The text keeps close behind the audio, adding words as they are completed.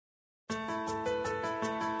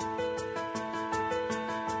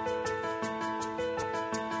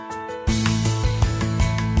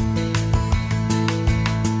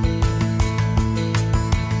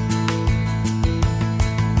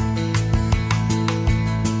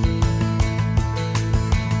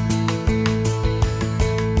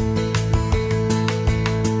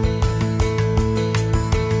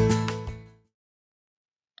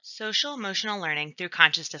Social Emotional Learning Through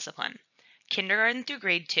Conscious Discipline, Kindergarten through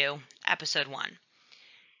Grade 2, Episode 1.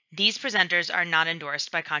 These presenters are not endorsed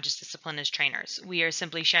by Conscious Discipline as trainers. We are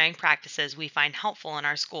simply sharing practices we find helpful in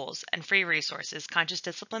our schools and free resources Conscious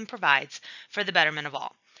Discipline provides for the betterment of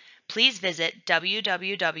all. Please visit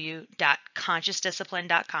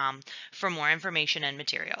www.consciousdiscipline.com for more information and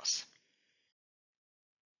materials.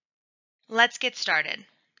 Let's get started.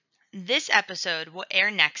 This episode will air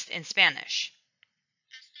next in Spanish.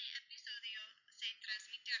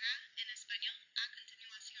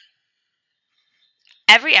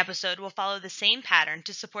 Every episode will follow the same pattern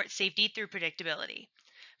to support safety through predictability.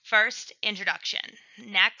 First, introduction.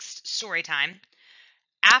 Next, story time.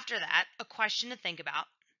 After that, a question to think about.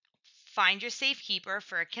 Find your safekeeper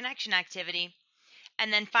for a connection activity.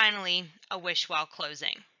 And then finally, a wish while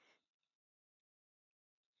closing.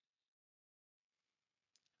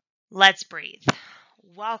 Let's breathe.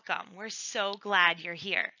 Welcome. We're so glad you're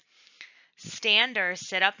here. Stand or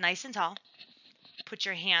sit up nice and tall. Put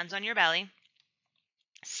your hands on your belly.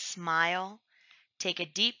 Smile. Take a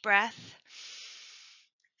deep breath.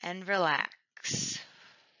 And relax.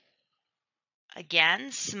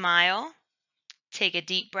 Again, smile. Take a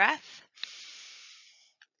deep breath.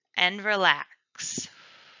 And relax.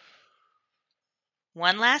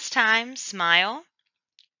 One last time, smile.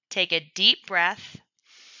 Take a deep breath.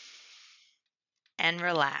 And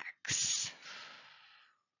relax.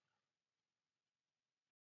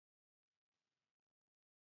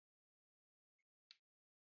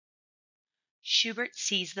 Schubert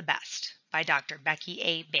Sees the Best by Dr. Becky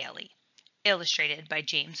A. Bailey. Illustrated by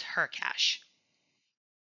James Hercash.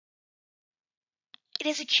 It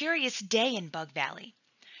is a curious day in Bug Valley.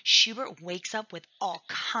 Schubert wakes up with all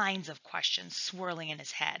kinds of questions swirling in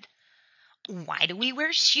his head. Why do we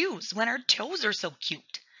wear shoes when our toes are so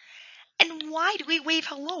cute? And why do we wave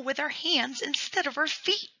hello with our hands instead of our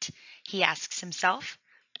feet? He asks himself.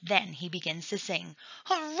 Then he begins to sing,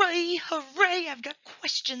 Hooray, hooray, I've got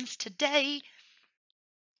questions today.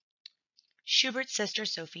 Schubert's sister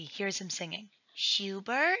Sophie hears him singing.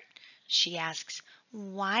 Schubert, she asks,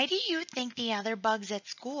 why do you think the other bugs at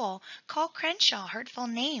school call Crenshaw hurtful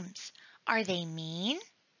names? Are they mean?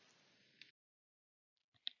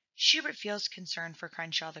 Schubert feels concern for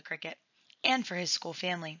Crenshaw the cricket and for his school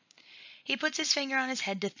family. He puts his finger on his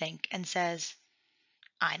head to think and says,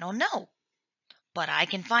 I don't know, but I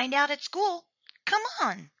can find out at school. Come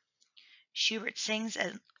on. Schubert sings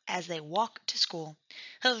as they walk to school.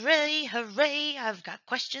 Hooray, hooray, I've got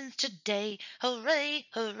questions today. Hooray,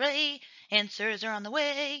 hooray, answers are on the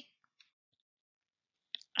way.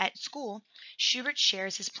 At school, Schubert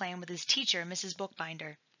shares his plan with his teacher, Mrs.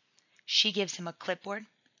 Bookbinder. She gives him a clipboard,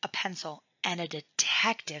 a pencil, and a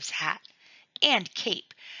detective's hat and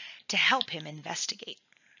cape to help him investigate.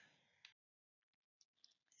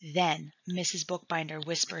 Then Mrs. Bookbinder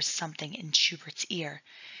whispers something in Schubert's ear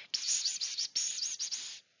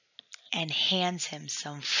and hands him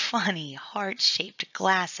some funny heart-shaped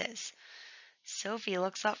glasses. Sophie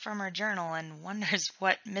looks up from her journal and wonders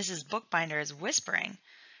what Mrs. Bookbinder is whispering.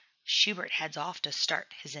 Schubert heads off to start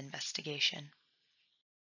his investigation.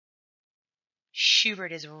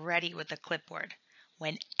 Schubert is ready with the clipboard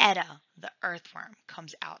when Etta, the earthworm,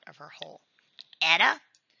 comes out of her hole. Etta,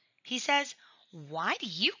 he says, why do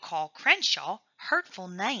you call Crenshaw hurtful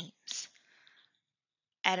names?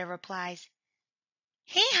 Etta replies,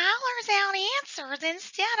 he hollers out answers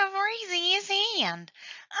instead of raising his hand.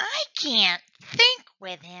 I can't think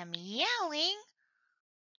with him yelling.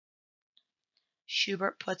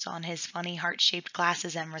 Schubert puts on his funny heart-shaped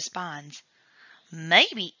glasses and responds,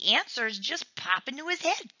 maybe answers just pop into his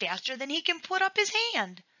head faster than he can put up his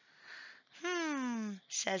hand.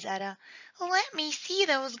 Says Etta, let me see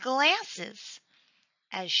those glasses.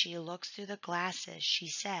 As she looks through the glasses, she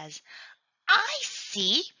says, I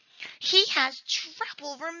see. He has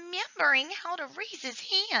trouble remembering how to raise his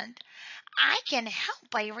hand. I can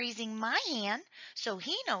help by raising my hand so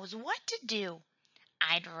he knows what to do.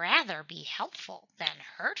 I'd rather be helpful than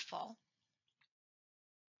hurtful.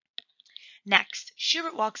 Next,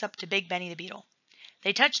 Schubert walks up to Big Benny the Beetle.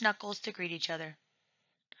 They touch knuckles to greet each other.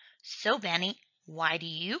 So, Benny, why do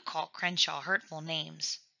you call Crenshaw hurtful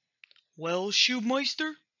names? Well,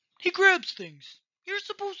 Schubmeister, he grabs things. You're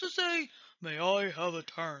supposed to say, may I have a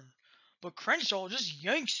turn? But Crenshaw just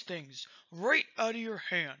yanks things right out of your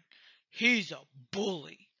hand. He's a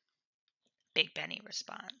bully. Big Benny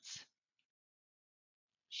responds.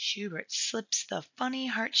 Schubert slips the funny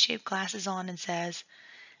heart-shaped glasses on and says,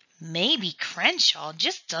 maybe Crenshaw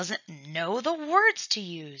just doesn't know the words to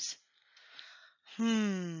use.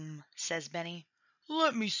 Says Benny.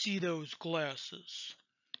 Let me see those glasses.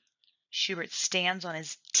 Schubert stands on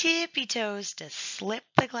his tippy toes to slip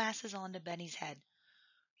the glasses onto Benny's head.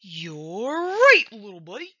 You're right, little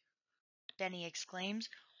buddy, Benny exclaims.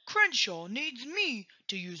 Crenshaw needs me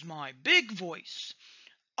to use my big voice.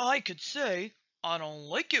 I could say, I don't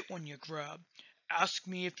like it when you grab. Ask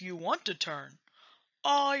me if you want to turn.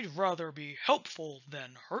 I'd rather be helpful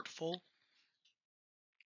than hurtful.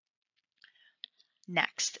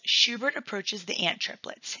 Next, Schubert approaches the ant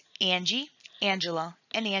triplets, Angie, Angela,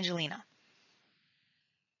 and Angelina.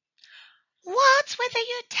 What's with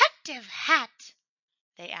a detective hat?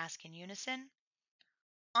 They ask in unison.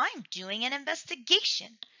 I'm doing an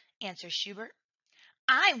investigation, answers Schubert.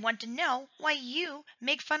 I want to know why you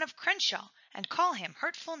make fun of Crenshaw and call him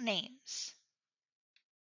hurtful names.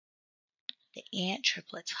 The ant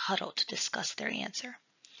triplets huddle to discuss their answer.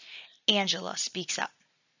 Angela speaks up.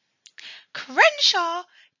 Crenshaw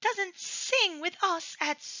doesn't sing with us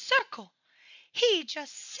at circle. He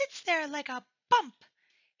just sits there like a bump.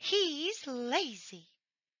 He's lazy.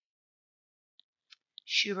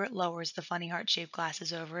 Schubert lowers the funny heart-shaped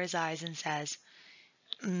glasses over his eyes and says,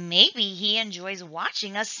 Maybe he enjoys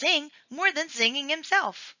watching us sing more than singing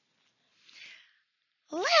himself.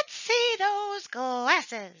 Let's see those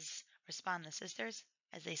glasses, respond the sisters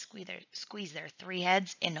as they squeeze their three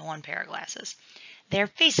heads into one pair of glasses. Their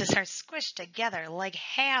faces are squished together like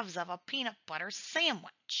halves of a peanut butter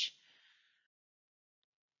sandwich.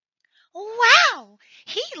 Wow,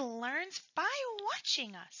 he learns by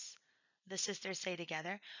watching us, the sisters say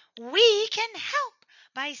together. We can help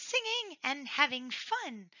by singing and having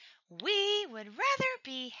fun. We would rather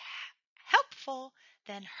be helpful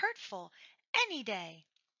than hurtful any day.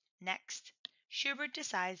 Next, Schubert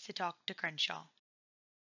decides to talk to Crenshaw.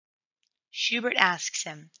 Schubert asks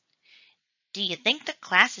him, Do you think the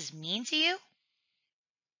class is mean to you?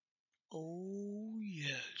 Oh,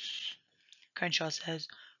 yes, Crenshaw says.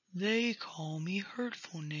 They call me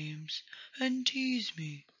hurtful names and tease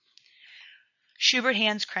me. Schubert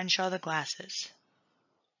hands Crenshaw the glasses.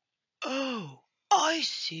 Oh, I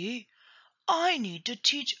see. I need to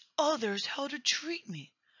teach others how to treat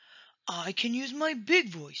me. I can use my big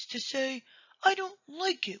voice to say, I don't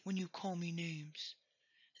like it when you call me names.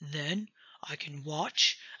 Then I can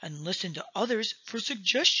watch and listen to others for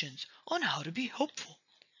suggestions on how to be helpful.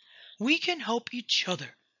 We can help each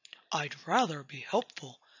other. I'd rather be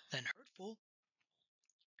helpful than hurtful.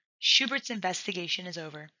 Schubert's investigation is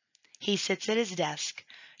over. He sits at his desk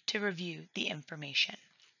to review the information.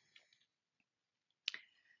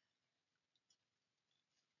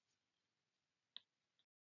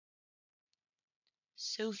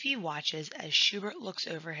 Sophie watches as Schubert looks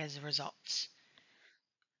over his results.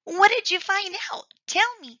 What did you find out? Tell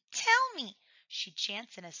me, she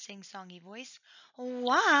chants in a sing-songy voice.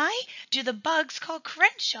 Why do the bugs call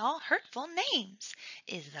Crenshaw hurtful names?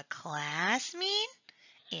 Is the class mean?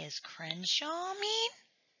 Is Crenshaw mean?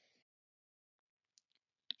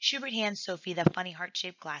 Schubert hands Sophie the funny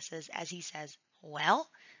heart-shaped glasses as he says, Well,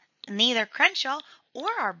 neither Crenshaw or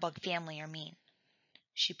our bug family are mean.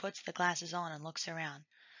 She puts the glasses on and looks around.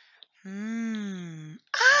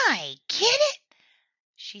 I get it,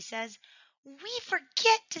 she says. We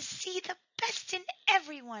forget to see the best in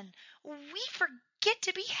everyone. We forget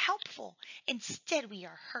to be helpful. Instead, we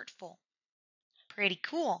are hurtful. Pretty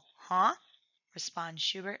cool, huh? Responds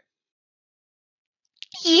Schubert.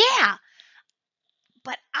 Yeah,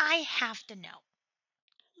 but I have to know.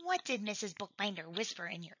 What did Mrs. Bookbinder whisper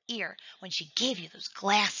in your ear when she gave you those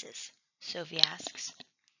glasses? Sophie asks.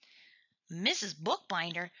 Mrs.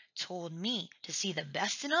 Bookbinder told me to see the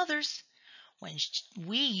best in others. When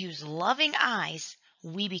we use loving eyes,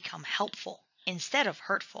 we become helpful instead of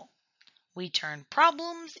hurtful. We turn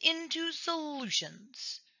problems into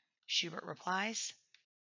solutions, Schubert replies.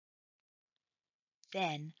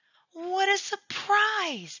 Then, what a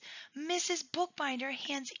surprise! Mrs. Bookbinder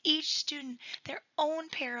hands each student their own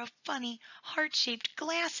pair of funny, heart-shaped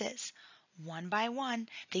glasses. One by one,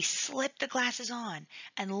 they slip the glasses on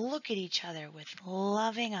and look at each other with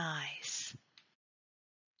loving eyes.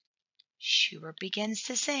 Schubert begins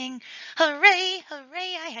to sing, Hooray,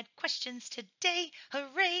 hooray, I had questions today.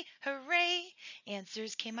 Hooray, hooray,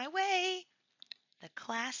 answers came my way. The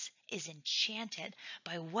class is enchanted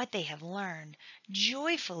by what they have learned.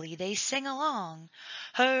 Joyfully they sing along.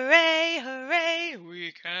 Hooray, hooray,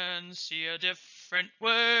 we can see a different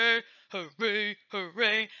way. Hooray,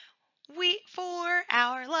 hooray, we for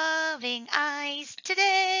our loving eyes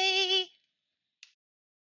today.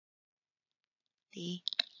 The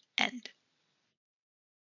end.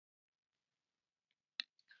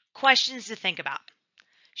 Questions to think about.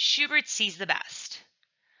 Schubert sees the best.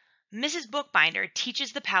 Mrs. Bookbinder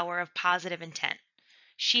teaches the power of positive intent.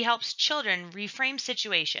 She helps children reframe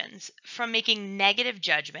situations from making negative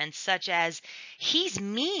judgments such as, he's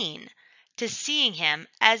mean, to seeing him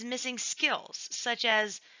as missing skills, such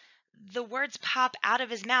as the words pop out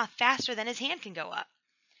of his mouth faster than his hand can go up.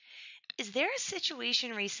 Is there a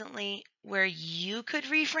situation recently where you could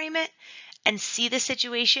reframe it and see the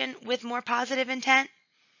situation with more positive intent?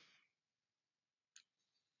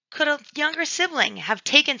 Could a younger sibling have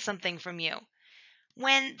taken something from you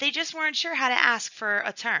when they just weren't sure how to ask for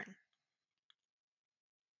a turn?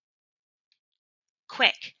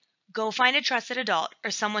 Quick, go find a trusted adult or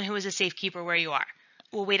someone who is a safekeeper where you are.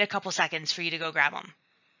 We'll wait a couple seconds for you to go grab them.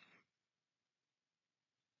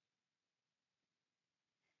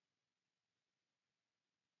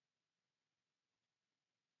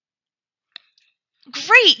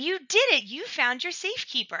 Great, you did it. You found your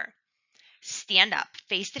safekeeper. Stand up,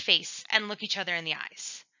 face to face, and look each other in the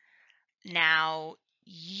eyes. Now,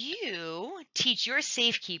 you teach your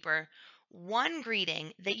safekeeper one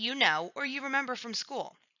greeting that you know or you remember from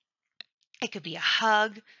school. It could be a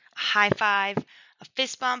hug, a high five, a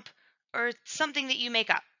fist bump, or something that you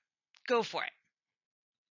make up. Go for it.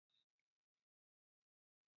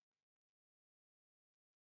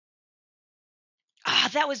 Ah,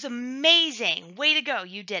 that was amazing. Way to go.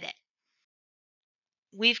 You did it.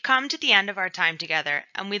 We've come to the end of our time together,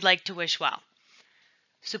 and we'd like to wish well.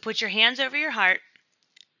 So put your hands over your heart,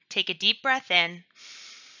 take a deep breath in,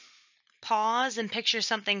 pause and picture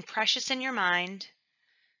something precious in your mind.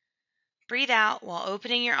 Breathe out while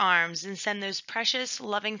opening your arms and send those precious,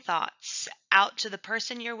 loving thoughts out to the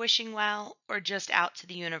person you're wishing well or just out to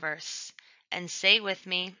the universe. And say with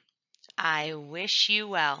me, I wish you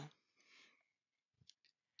well.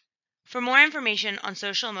 For more information on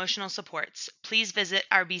social emotional supports, please visit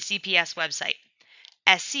our BCPS website,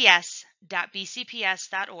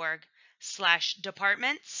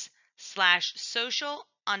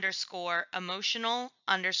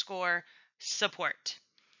 scs.bcps.org/departments/social_emotional_support.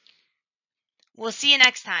 We'll see you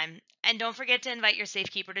next time, and don't forget to invite your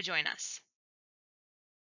safekeeper to join us.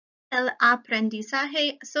 El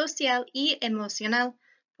aprendizaje social y emocional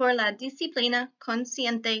por la disciplina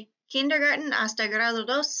consciente, kindergarten hasta grado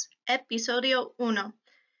 2, episodio 1.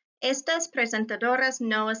 Estas presentadoras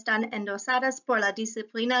no están endosadas por la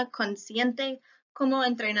disciplina consciente como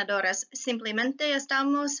entrenadoras. Simplemente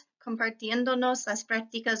estamos compartiéndonos las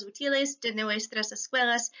prácticas útiles de nuestras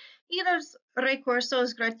escuelas y los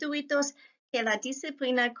recursos gratuitos que la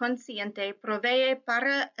disciplina consciente provee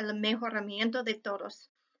para el mejoramiento de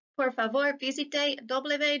todos. Por favor, visite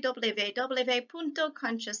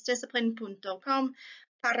www.consciousdiscipline.com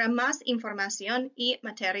para más información y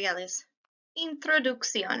materiales.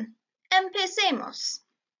 Introducción. Empecemos.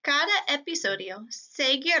 Cada episodio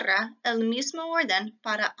seguirá el mismo orden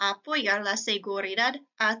para apoyar la seguridad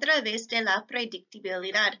a través de la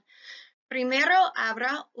predictibilidad. Primero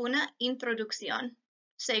habrá una introducción.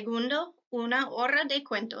 Segundo, una hora de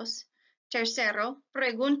cuentos. Tercero,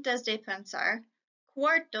 preguntas de pensar.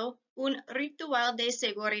 Cuarto, un ritual de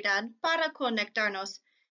seguridad para conectarnos.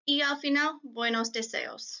 Y al final, buenos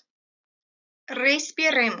deseos.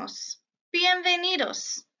 Respiremos.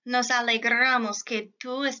 Bienvenidos. Nos alegramos que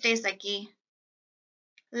tú estés aquí.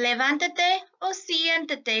 Levántate o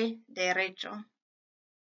siéntate derecho.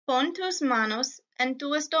 Pon tus manos en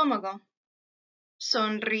tu estómago.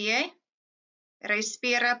 Sonríe,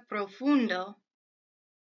 respira profundo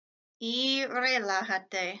y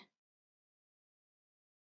relájate.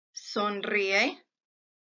 Sonríe,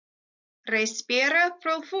 respira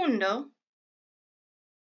profundo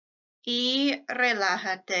y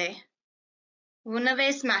relájate. Una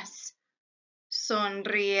vez más.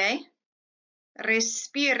 Sonríe,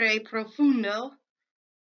 respire profundo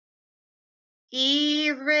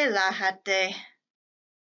y relájate.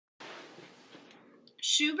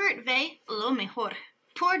 Schubert ve lo mejor,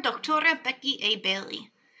 por Dra. Becky A.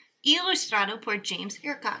 Bailey, ilustrado por James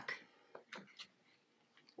Ircock.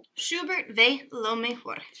 Schubert ve lo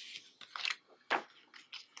mejor.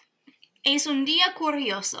 Es un día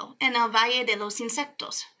curioso en el Valle de los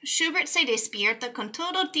Insectos. Schubert se despierta con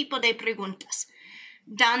todo tipo de preguntas,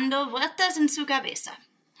 dando vueltas en su cabeza.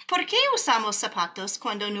 ¿Por qué usamos zapatos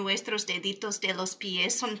cuando nuestros deditos de los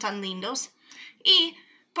pies son tan lindos? ¿Y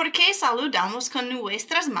por qué saludamos con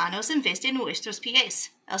nuestras manos en vez de nuestros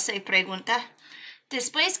pies? Él se pregunta.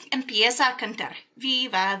 Después empieza a cantar.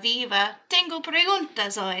 Viva, viva, tengo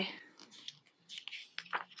preguntas hoy.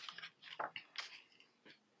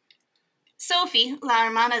 Sophie, la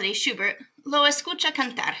hermana de Schubert, lo escucha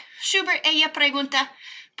cantar. Schubert, ella pregunta,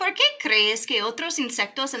 ¿por qué crees que otros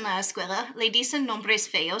insectos en la escuela le dicen nombres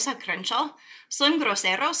feos a Crenshaw? ¿Son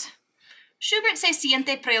groseros? Schubert se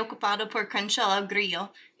siente preocupado por Crenshaw el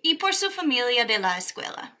grillo y por su familia de la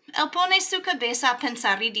escuela. Él pone su cabeza a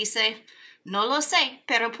pensar y dice, no lo sé,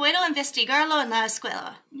 pero puedo investigarlo en la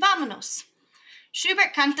escuela. Vámonos.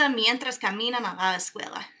 Schubert canta mientras caminan a la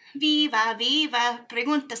escuela. Viva, viva,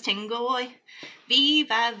 preguntas tengo hoy.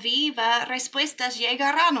 Viva, viva, respuestas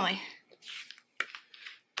llegarán hoy.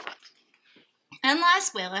 En la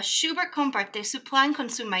escuela, Schubert comparte su plan con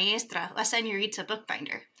su maestra, la señorita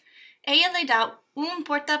Bookbinder. Ella le da un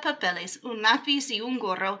portapapeles, un lápiz y un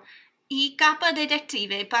gorro y capa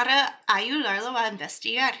detective para ayudarlo a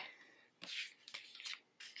investigar.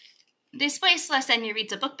 Después, la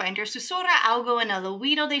señorita Bookbinder susurra algo en el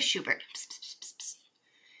oído de Schubert. Pss, pss, pss, pss,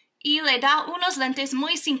 y le da unos lentes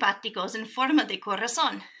muy simpáticos en forma de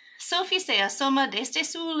corazón. Sophie se asoma desde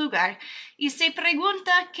su lugar y se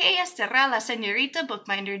pregunta qué estará la señorita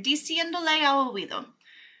Bookbinder diciéndole al oído.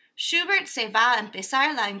 Schubert se va a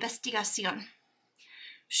empezar la investigación.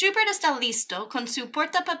 Schubert está listo con su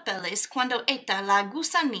portapapeles cuando Eta, la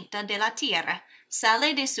gusanita de la tierra,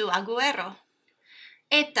 sale de su agujero.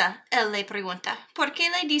 Eta, él le pregunta, ¿por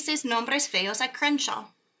qué le dices nombres feos a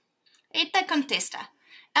Crenshaw? Eta contesta,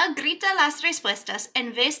 él grita las respuestas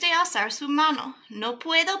en vez de alzar su mano. No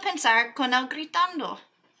puedo pensar con él gritando.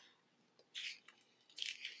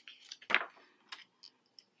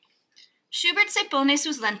 Schubert se pone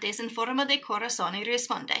sus lentes en forma de corazón y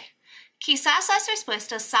responde. Quizás las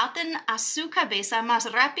respuestas salten a su cabeza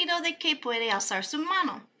más rápido de que puede alzar su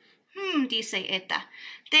mano. Dice Eta,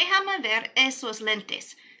 déjame ver esos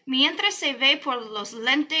lentes. Mientras se ve por los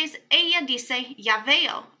lentes, ella dice, ya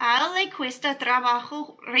veo, a él le cuesta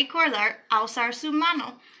trabajo recordar alzar su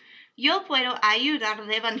mano. Yo puedo ayudar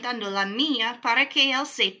levantando la mía para que él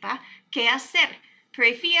sepa qué hacer.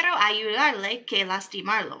 Prefiero ayudarle que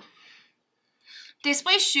lastimarlo.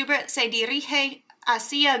 Después Schubert se dirige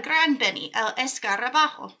hacia Gran Benny, el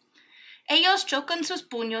escarabajo. Ellos chocan sus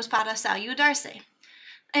puños para saludarse.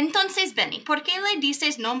 Entonces, Benny, ¿por qué le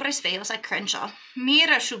dices nombres feos a Crenshaw?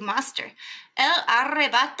 Mira, Schubmaster, él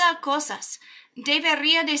arrebata cosas.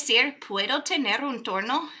 Debería decir, ¿puedo tener un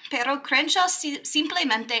torno? Pero Crenshaw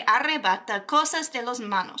simplemente arrebata cosas de las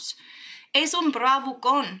manos. Es un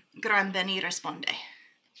bravucón, Gran Benny responde.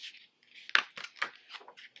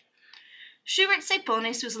 Schubert se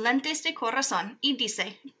pone sus lentes de corazón y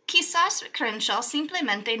dice, quizás Crenshaw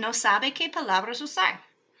simplemente no sabe qué palabras usar.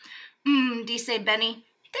 Dice Benny,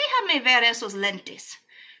 déjame ver esos lentes.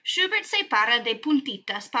 Schubert se para de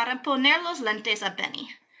puntitas para poner los lentes a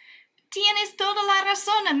Benny. Tienes toda la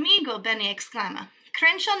razón, amigo, Benny exclama.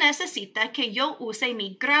 Crenshaw necesita que yo use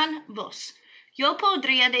mi gran voz. Yo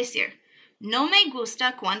podría decir, no me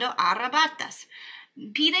gusta cuando arrebatas.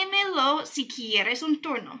 Pídemelo si quieres un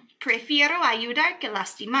turno. Prefiero ayudar que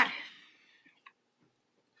lastimar.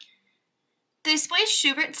 Después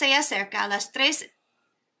Schubert se acerca a las 3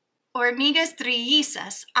 hormigas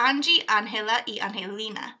trillizas, Angie, Ángela y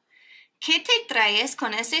Angelina. ¿Qué te traes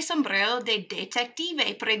con ese sombrero de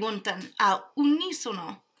detective? Preguntan al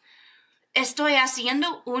unísono. Estoy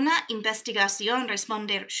haciendo una investigación,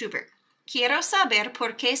 responde Schubert. Quiero saber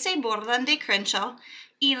por qué se burlan de Crenshaw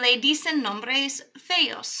y le dicen nombres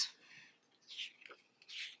feos.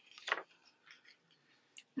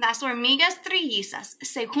 Las hormigas trillizas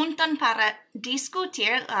se juntan para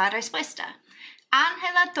discutir la respuesta.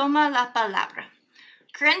 Ángela toma la palabra.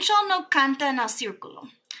 Crenshaw no canta en el círculo.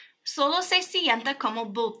 Solo se sienta como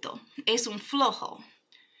bulto. Es un flojo.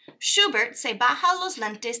 Schubert se baja los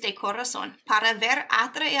lentes de corazón para ver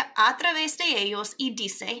a través de ellos y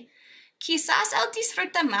dice, quizás él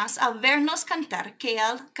disfruta más al vernos cantar que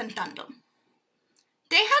él cantando.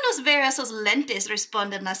 Déjanos ver esos lentes,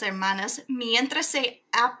 responden las hermanas, mientras se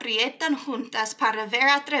aprietan juntas para ver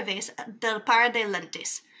a través del par de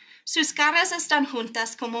lentes. Sus caras están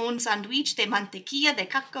juntas como un sándwich de mantequilla de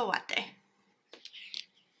cacahuate.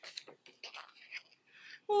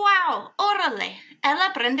 ¡Wow! ¡Órale! Él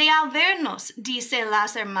aprende a vernos, dicen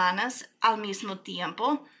las hermanas al mismo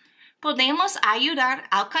tiempo. Podemos ayudar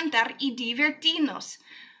a cantar y divertirnos.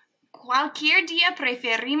 Cualquier día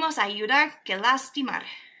preferimos ayudar que lastimar.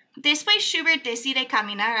 Después Schubert decide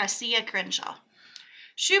caminar hacia Crenshaw.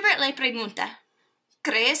 Schubert le pregunta,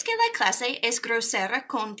 ¿crees que la clase es grosera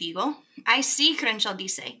contigo? Ay, sí, Crenshaw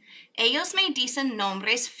dice. Ellos me dicen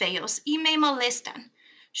nombres feos y me molestan.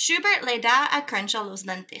 Schubert le da a Crenshaw los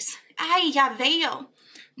lentes. ¡Ay, ya veo!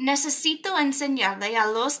 Necesito enseñarle a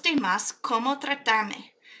los demás cómo tratarme.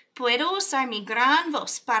 Puedo usar mi gran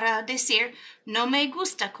voz para decir, no me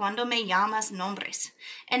gusta cuando me llamas nombres.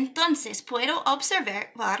 Entonces puedo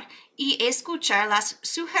observar y escuchar las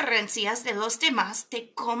sugerencias de los demás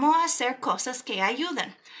de cómo hacer cosas que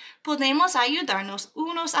ayudan. Podemos ayudarnos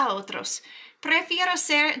unos a otros. Prefiero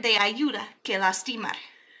ser de ayuda que lastimar.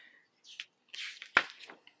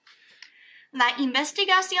 La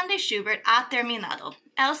investigación de Schubert ha terminado.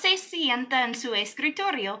 Él se sienta en su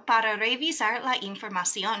escritorio para revisar la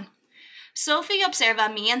información. Sophie observa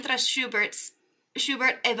mientras Schubert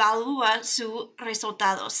evalúa sus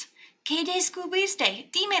resultados. ¿Qué descubriste?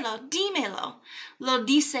 Dímelo. Lo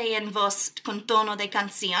dice en voz con tono de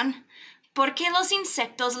canción. ¿Por qué los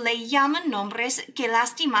insectos le llaman nombres que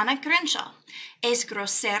lastiman a Crenshaw? ¿Es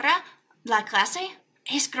grosera la clase?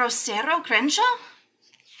 ¿Es grosero Crenshaw?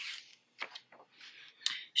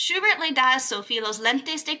 Schubert le da a Sophie los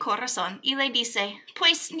lentes de corazón y le dice,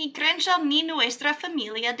 pues ni Crenshaw ni nuestra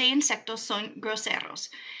familia de insectos son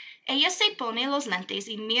groseros. Ella se pone los lentes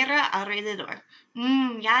y mira alrededor.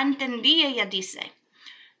 Ya entendí, ella dice.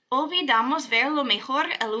 Olvidamos ver lo mejor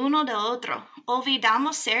el uno del otro.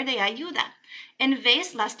 Olvidamos ser de ayuda. En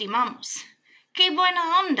vez lastimamos. ¡Qué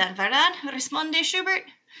buena onda, ¿verdad? Responde Schubert.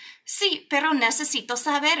 Sí, pero necesito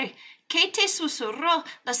saber. ¿Qué te susurró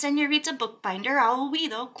la señorita Bookbinder al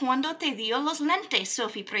oído cuando te dio los lentes?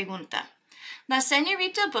 Sophie pregunta. La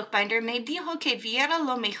señorita Bookbinder me dijo que viera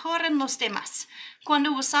lo mejor en los demás.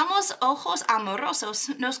 Cuando usamos ojos amorosos,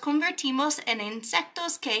 nos convertimos en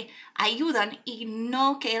insectos que ayudan y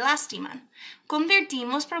no que lastiman.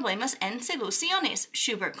 Convertimos problemas en soluciones,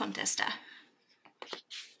 Schubert contesta.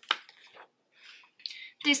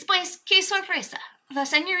 Después, ¡qué sorpresa! La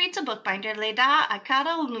señorita Bookbinder le da a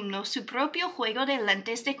cada alumno su propio juego de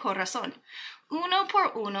lentes de corazón. Uno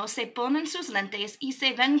por uno se ponen sus lentes y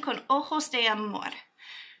se ven con ojos de amor.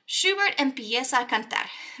 Schubert empieza a cantar.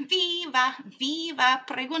 Viva, viva,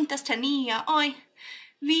 preguntas tenía hoy.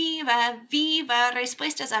 Viva, viva,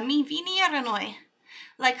 respuestas a mí vinieron hoy.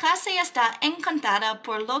 La clase está encantada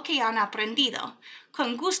por lo que han aprendido.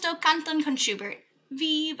 Con gusto cantan con Schubert.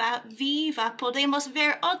 Viva, viva, podemos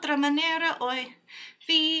ver otra manera hoy.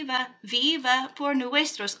 Viva, viva, por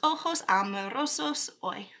nuestros ojos amorosos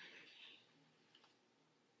hoy.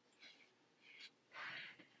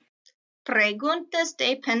 Preguntas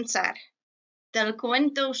de pensar. Del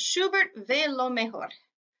cuento Schubert ve lo mejor.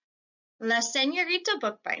 La señorita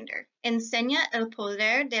Bookbinder enseña el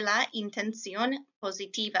poder de la intención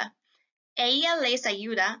positiva. Ella les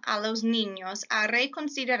ayuda a los niños a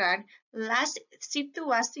reconsiderar las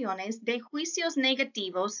situaciones de juicios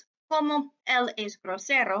negativos, como él es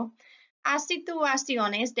grosero, a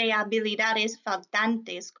situaciones de habilidades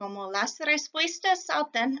faltantes, como las respuestas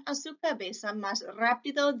saltan a su cabeza más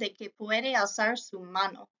rápido de que puede alzar su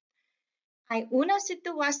mano. ¿Hay una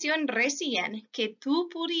situación recién que tú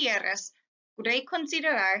pudieras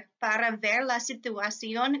reconsiderar para ver la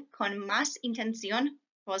situación con más intención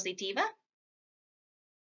positiva?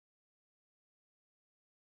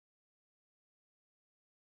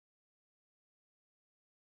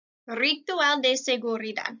 Ritual de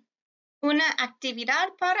seguridad. Una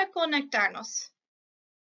actividad para conectarnos.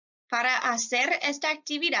 Para hacer esta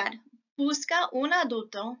actividad, busca un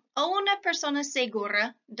adulto o una persona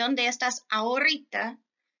segura donde estás ahorita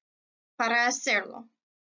para hacerlo.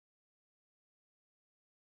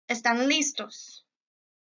 ¿Están listos?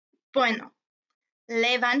 Bueno,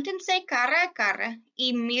 levántense cara a cara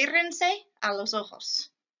y mírense a los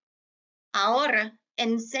ojos. Ahora,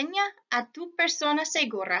 enseña a tu persona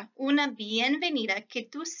segura una bienvenida que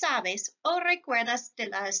tú sabes o recuerdas de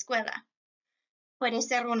la escuela. Puede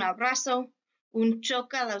ser un abrazo, un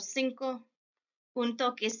choque a los 5, un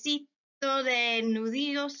toquecito de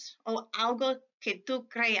nudillos o algo que tú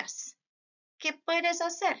creas. ¿Qué puedes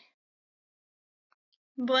hacer?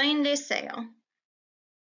 Buen deseo.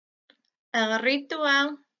 El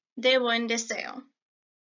ritual de buen deseo.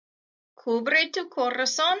 Cubre tu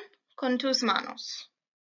corazón con tus manos.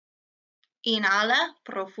 Inhala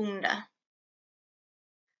profunda.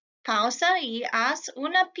 Pausa y haz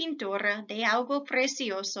una pintura de algo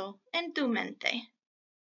precioso en tu mente.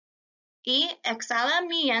 Y exhala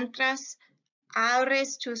mientras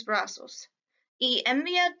abres tus brazos. Y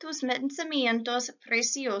envía tus pensamientos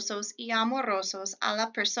preciosos y amorosos a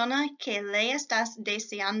la persona que le estás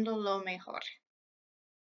deseando lo mejor.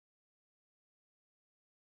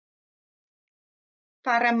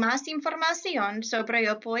 Para más información sobre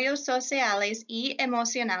apoyos sociales y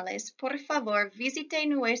emocionales, por favor visite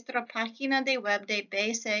nuestra página de web de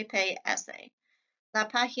BCPS. La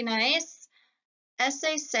página es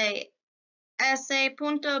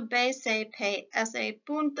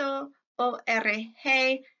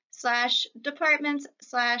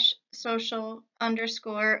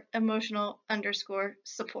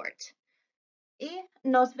Y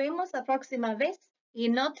nos vemos la próxima vez. Y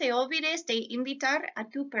no te olvides de invitar a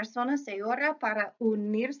tu persona segura para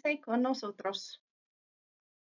unirse con nosotros.